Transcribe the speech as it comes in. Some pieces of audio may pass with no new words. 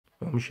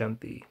Om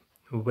Shanti.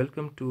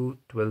 Welcome to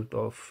 12th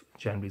of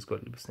January's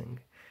God Listening.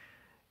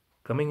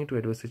 Coming into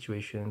adverse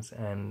situations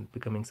and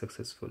becoming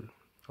successful,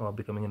 or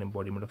becoming an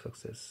embodiment of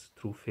success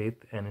through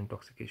faith and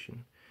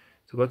intoxication.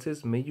 So God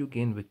says, may you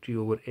gain victory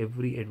over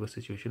every adverse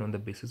situation on the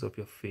basis of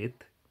your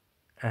faith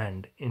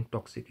and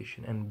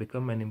intoxication and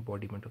become an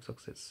embodiment of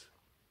success.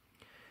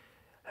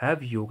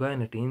 Have yoga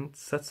and attain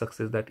such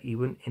success that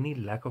even any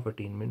lack of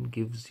attainment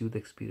gives you the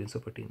experience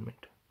of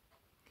attainment.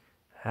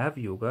 Have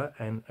yoga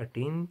and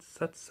attain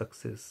such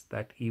success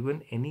that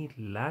even any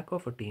lack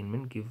of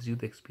attainment gives you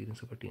the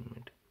experience of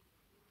attainment.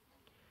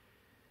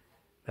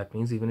 That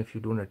means even if you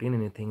don't attain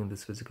anything in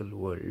this physical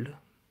world,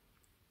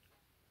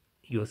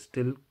 you're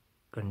still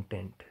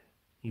content.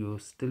 You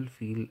still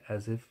feel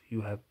as if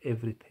you have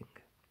everything.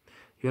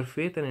 Your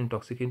faith and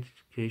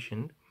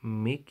intoxication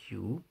make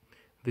you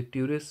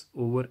victorious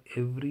over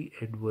every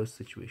adverse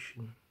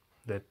situation.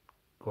 That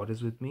God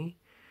is with me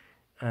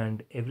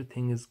and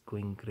everything is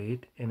going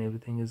great and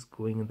everything is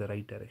going in the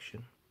right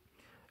direction.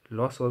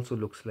 Loss also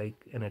looks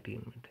like an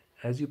attainment.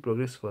 As you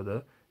progress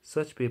further,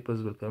 such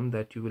papers will come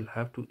that you will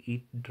have to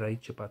eat dry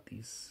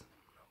chapatis.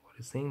 What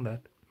is saying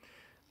that?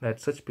 That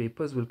such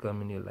papers will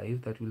come in your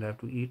life that you will have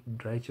to eat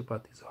dry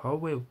chapatis.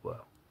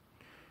 However,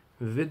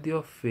 with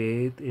your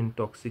faith,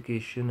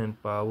 intoxication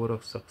and power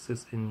of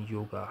success in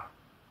yoga,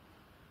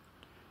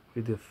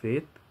 with your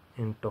faith,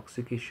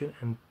 intoxication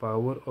and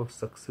power of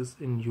success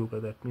in yoga,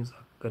 that means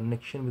a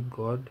connection with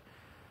God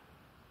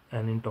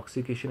and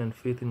intoxication and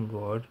faith in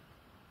God,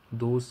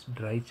 those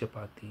dry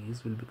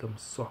chapatis will become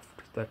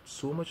soft. That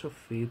so much of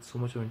faith, so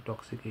much of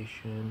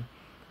intoxication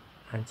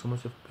and so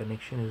much of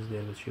connection is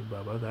there with Shiv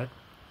Baba that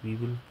we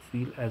will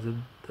feel as if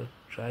the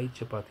dry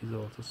chapatis are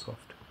also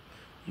soft.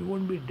 You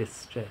won't be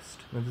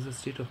distressed. Now this is a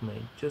state of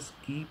mind. Just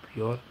keep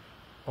your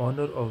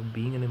honor of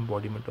being an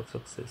embodiment of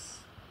success.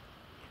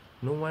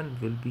 No one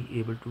will be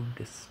able to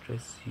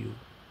distress you.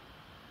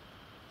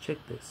 Check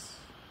this.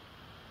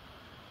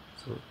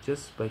 So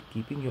just by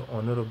keeping your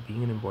honor of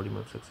being an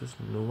embodiment of success,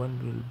 no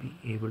one will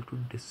be able to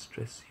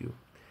distress you.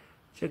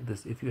 Check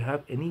this. If you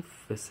have any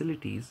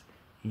facilities,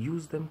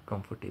 use them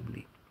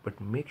comfortably, but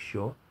make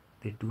sure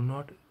they do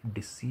not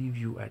deceive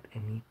you at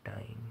any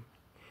time.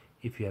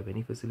 If you have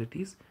any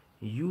facilities,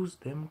 use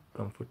them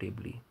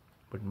comfortably,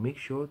 but make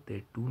sure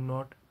they do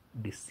not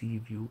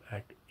deceive you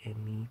at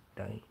any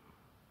time.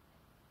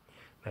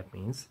 That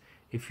means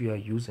if you are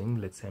using,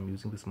 let's say I'm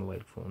using this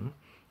mobile phone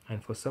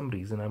and for some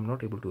reason I'm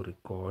not able to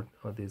record,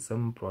 or there's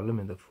some problem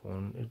in the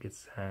phone, it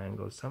gets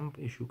hanged or some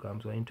issue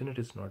comes, or internet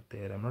is not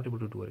there, I'm not able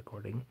to do a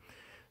recording.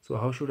 So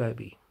how should I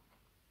be?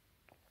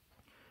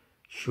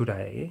 Should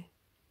I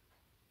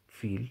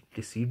feel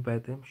deceived by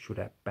them? Should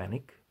I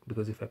panic?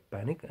 Because if I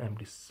panic, I'm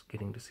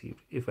getting deceived.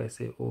 If I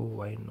say, oh,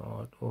 why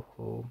not?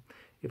 Oh,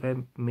 if I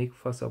make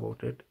fuss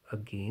about it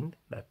again,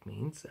 that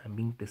means I'm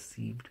being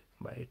deceived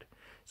by it.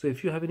 So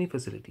if you have any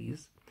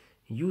facilities,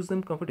 use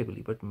them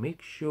comfortably, but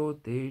make sure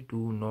they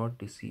do not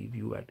deceive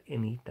you at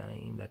any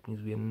time. That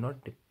means we are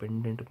not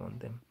dependent upon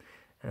them.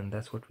 And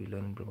that's what we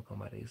learn in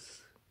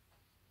brahmakumaris.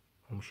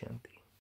 Om Shanti.